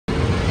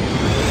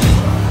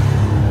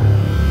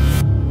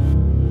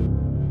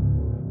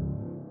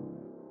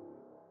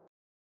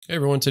Hey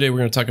everyone, today we're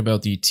going to talk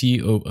about the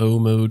TOO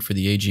mode for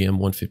the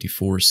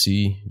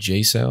AGM154C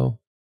JSOW.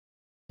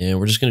 And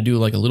we're just going to do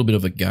like a little bit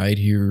of a guide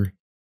here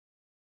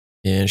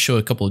and show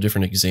a couple of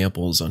different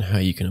examples on how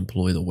you can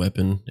employ the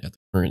weapon at the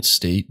current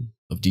state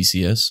of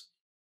DCS.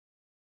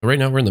 So right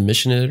now we're in the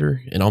mission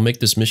editor, and I'll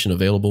make this mission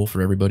available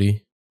for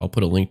everybody. I'll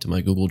put a link to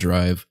my Google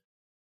Drive,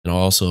 and I'll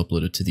also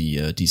upload it to the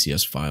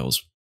DCS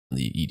files on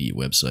the ED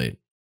website.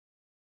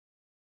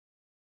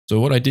 So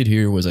what I did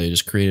here was I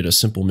just created a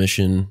simple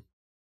mission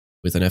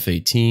with an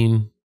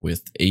F-18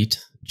 with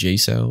 8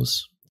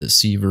 JSOWs, the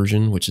C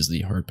version, which is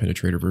the hard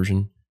penetrator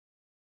version.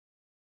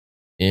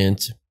 And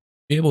to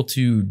be able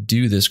to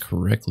do this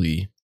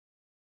correctly,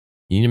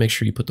 you need to make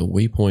sure you put the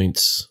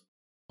waypoints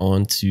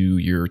onto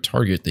your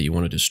target that you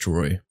want to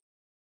destroy.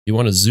 You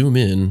want to zoom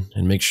in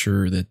and make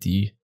sure that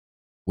the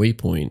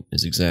waypoint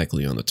is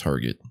exactly on the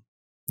target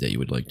that you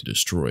would like to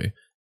destroy.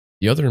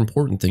 The other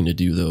important thing to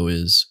do, though,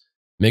 is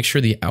make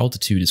sure the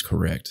altitude is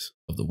correct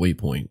of the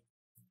waypoint.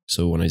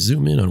 So when I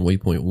zoom in on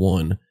waypoint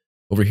 1,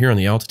 over here on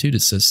the altitude,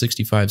 it says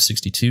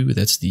 6562.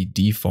 That's the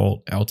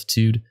default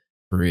altitude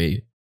for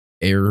a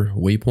air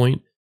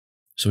waypoint.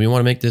 So we want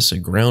to make this a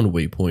ground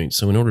waypoint.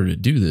 So in order to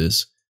do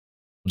this,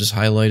 we'll just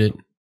highlight it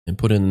and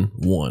put in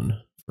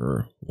 1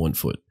 for 1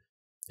 foot.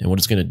 And what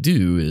it's going to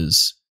do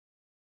is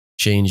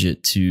change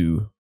it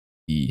to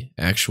the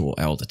actual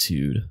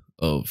altitude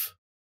of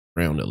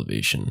ground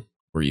elevation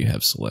where you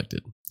have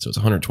selected. So it's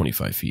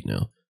 125 feet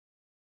now.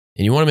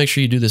 And you want to make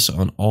sure you do this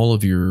on all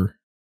of your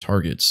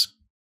targets.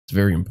 It's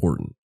very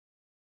important.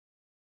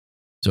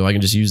 So I can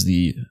just use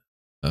the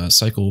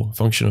cycle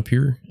function up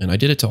here, and I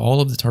did it to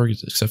all of the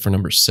targets except for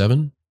number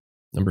 7.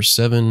 Number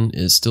 7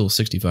 is still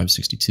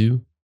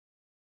 6562.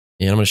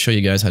 And I'm going to show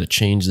you guys how to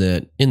change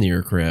that in the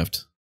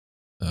aircraft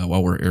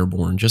while we're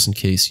airborne, just in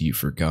case you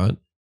forgot.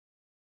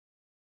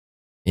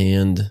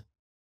 And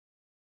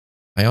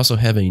I also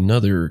have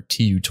another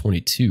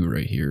TU-22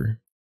 right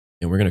here,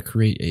 and we're going to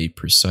create a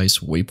precise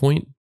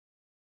waypoint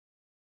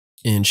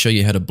and show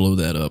you how to blow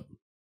that up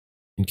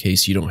in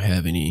case you don't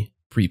have any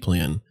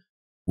pre-planned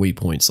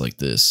waypoints like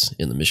this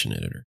in the mission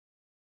editor.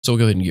 So we'll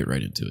go ahead and get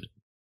right into it.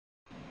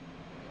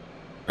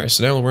 Alright,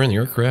 so now we're in the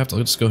aircraft. I'll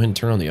just go ahead and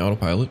turn on the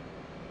autopilot.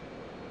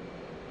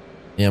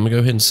 And I'm going to go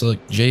ahead and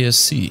select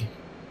JSC,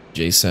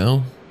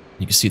 JSOW.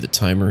 You can see the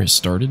timer has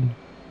started,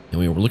 and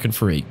we were looking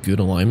for a good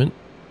alignment.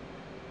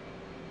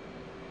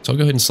 So I'll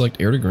go ahead and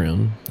select air to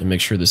ground and make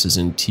sure this is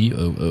in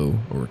TOO,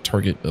 or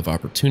target of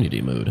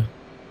opportunity mode.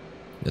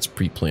 That's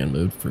pre-planned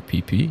mode for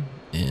PP,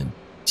 and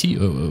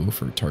TOO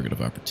for target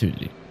of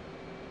opportunity.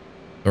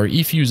 Our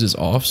E-fuse is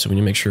off, so we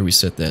need to make sure we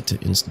set that to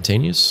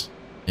instantaneous,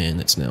 and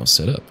it's now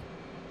set up.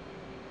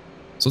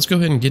 So let's go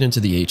ahead and get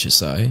into the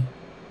HSI.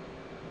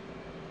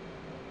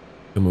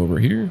 Come over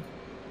here,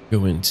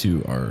 go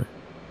into our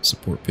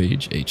support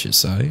page,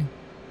 HSI,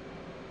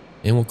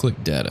 and we'll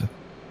click data.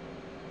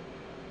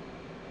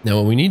 Now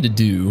what we need to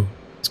do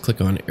is click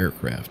on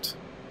aircraft.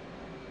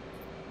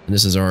 And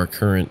this is our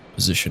current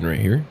position right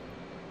here.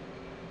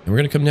 And we're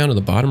going to come down to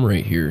the bottom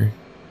right here, and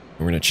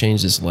we're going to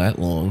change this lat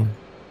long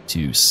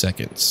to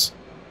seconds.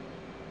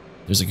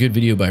 There's a good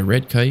video by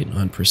Red Kite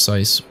on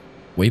precise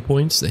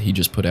waypoints that he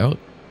just put out.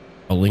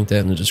 I'll link that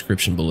in the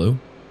description below.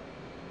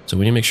 So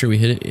we need to make sure we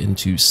hit it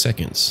into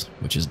seconds,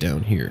 which is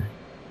down here.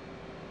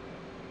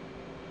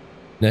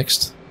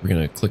 Next, we're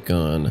going to click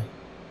on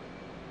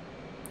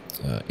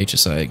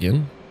HSI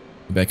again,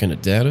 go back into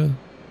data,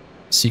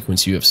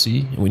 sequence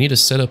UFC, and we need to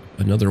set up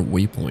another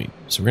waypoint.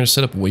 So we're going to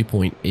set up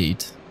waypoint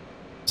 8.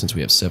 Since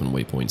we have 7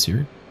 waypoints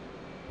here,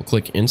 we'll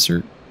click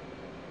insert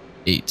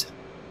 8,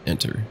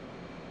 enter.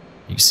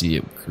 You can see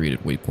it created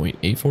waypoint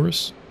 8 for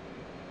us.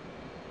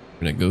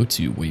 We're going to go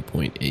to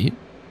waypoint 8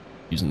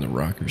 using the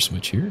rocker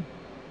switch here.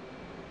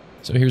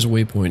 So here's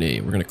waypoint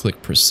 8. We're going to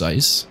click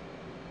precise.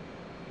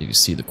 You can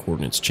see the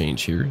coordinates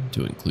change here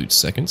to include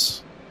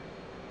seconds.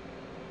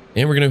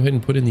 And we're going to go ahead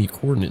and put in the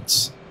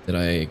coordinates that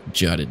I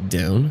jotted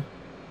down.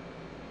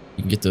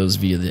 You can get those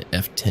via the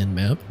F10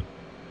 map.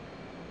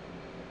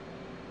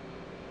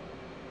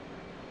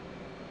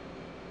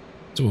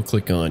 So we'll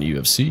click on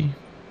UFC,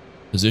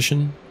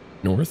 position,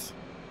 north,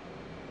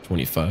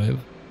 25,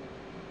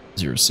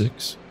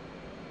 06,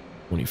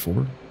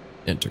 24,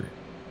 enter.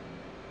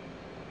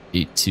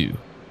 82,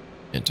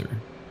 enter.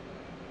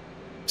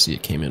 See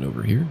it came in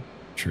over here.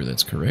 Sure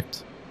that's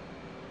correct.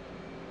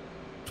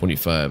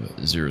 25,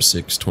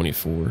 06,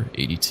 24,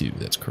 82,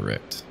 that's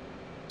correct.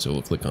 So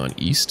we'll click on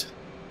east,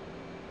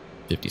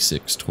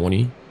 56,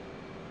 20,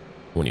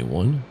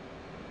 21,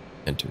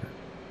 enter.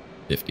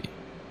 50,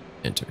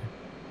 enter.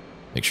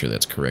 Make sure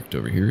that's correct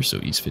over here. So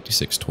east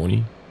 56,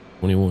 20,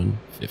 21,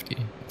 50.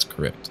 That's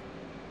correct.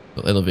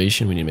 So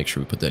elevation, we need to make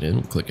sure we put that in.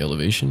 We'll click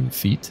elevation,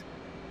 feet.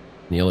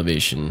 And the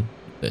elevation,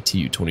 that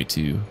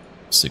TU-22,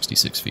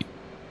 66 feet.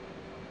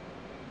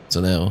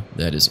 So now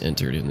that is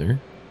entered in there.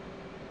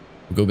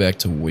 We'll go back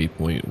to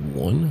waypoint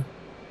 1.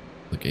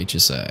 Click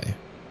HSI.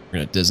 We're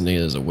going to designate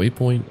it as a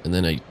waypoint and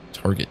then a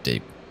target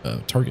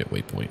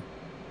waypoint.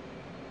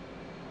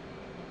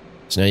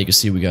 So now you can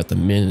see we got the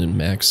min and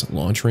max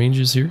launch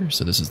ranges here.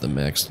 So this is the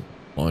max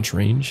launch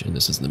range and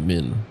this is the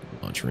min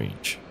launch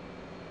range.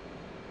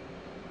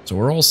 So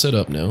we're all set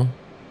up now.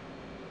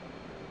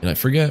 And I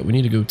forgot we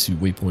need to go to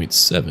waypoint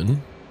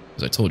 7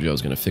 because I told you I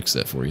was going to fix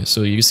that for you.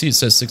 So you can see it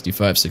says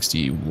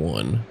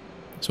 6561.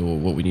 So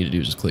what we need to do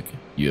is just click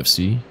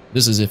UFC.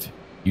 This is if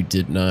you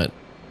did not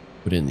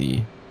put in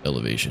the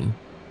elevation.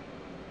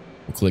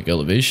 We'll click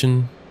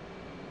elevation,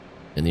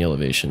 and the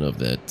elevation of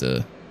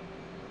that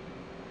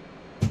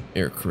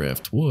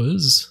aircraft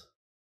was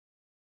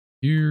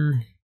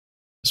here.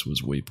 This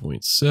was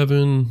waypoint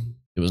 7.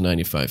 It was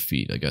 95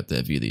 feet. I got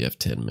that via the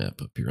F10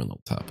 map up here on the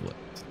top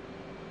left.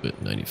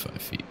 But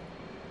 95 feet.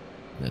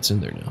 That's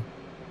in there now.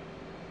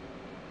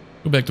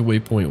 Go back to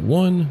waypoint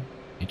 1,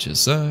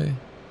 HSI,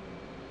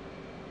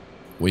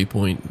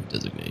 waypoint,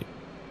 designate.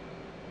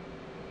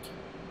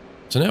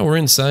 So now we're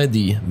inside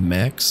the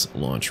max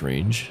launch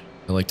range.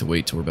 I like to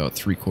wait till we're about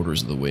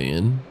 3/4 of the way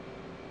in.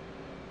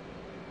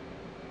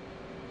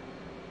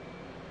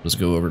 Let's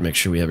go over to make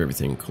sure we have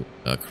everything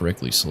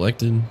correctly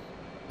selected.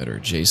 Got our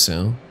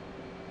JSOW,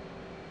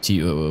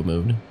 TOO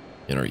mode,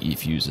 and our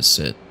E-fuse is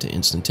set to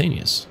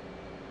instantaneous.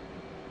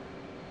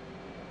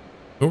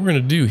 What we're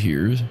going to do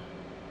here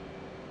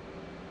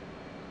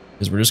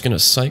is we're just going to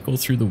cycle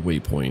through the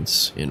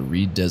waypoints and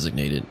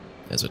redesignate it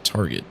as a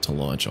target to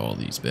launch all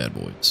these bad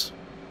boys.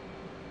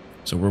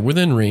 So we're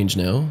within range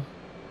now.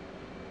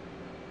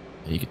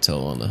 You can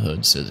tell on the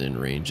HUD says in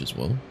range as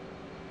well.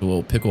 So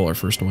we'll pickle our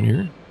first one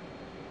here.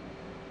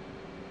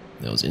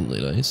 That was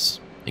inlaid ice.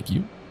 Thank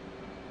you.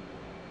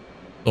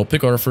 I'll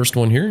pick our first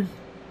one here.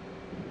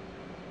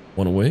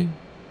 One away.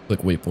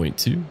 Click waypoint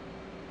 2.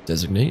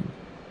 Designate.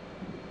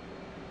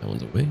 That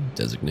one's away.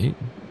 Designate.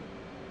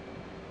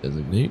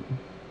 Designate.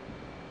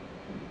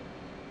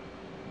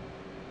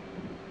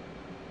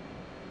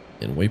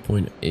 And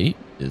waypoint 8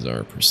 is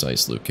our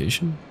precise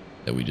location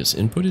that we just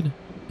inputted,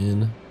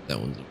 and that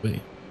one's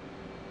away.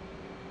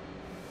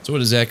 So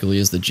what exactly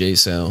is the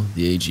JSOW,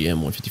 the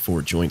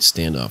AGM154 Joint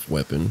Standoff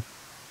Weapon?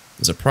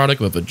 It's a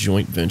product of a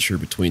joint venture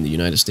between the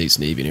United States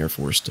Navy and Air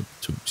Force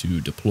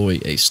to deploy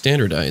a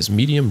standardized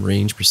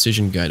medium-range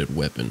precision-guided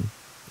weapon,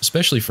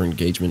 especially for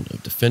engagement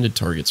of defended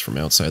targets from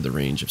outside the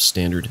range of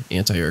standard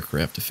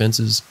anti-aircraft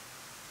defenses,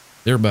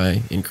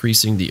 thereby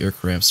increasing the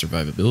aircraft's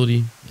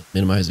survivability and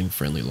minimizing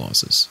friendly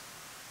losses.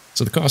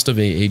 So the cost of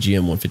a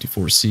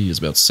AGM154C is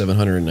about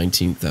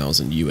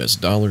 $719,000 US,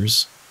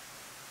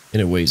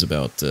 and it weighs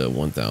about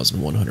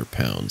 1,100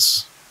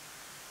 pounds.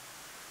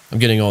 I'm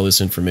getting all this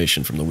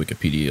information from the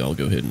Wikipedia. I'll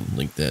go ahead and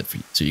link that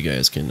so you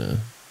guys can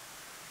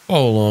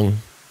follow along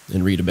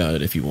and read about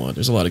it if you want.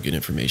 There's a lot of good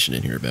information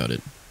in here about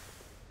it.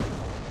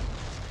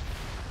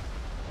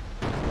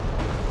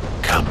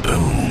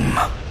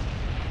 Kaboom!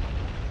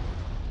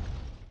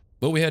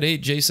 Well, we had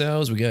 8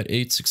 JSOWs. We got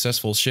 8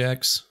 successful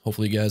shacks.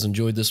 Hopefully you guys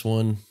enjoyed this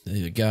one.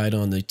 A guide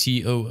on the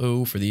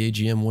TOO for the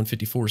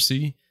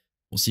AGM154C.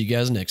 We'll see you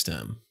guys next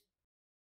time.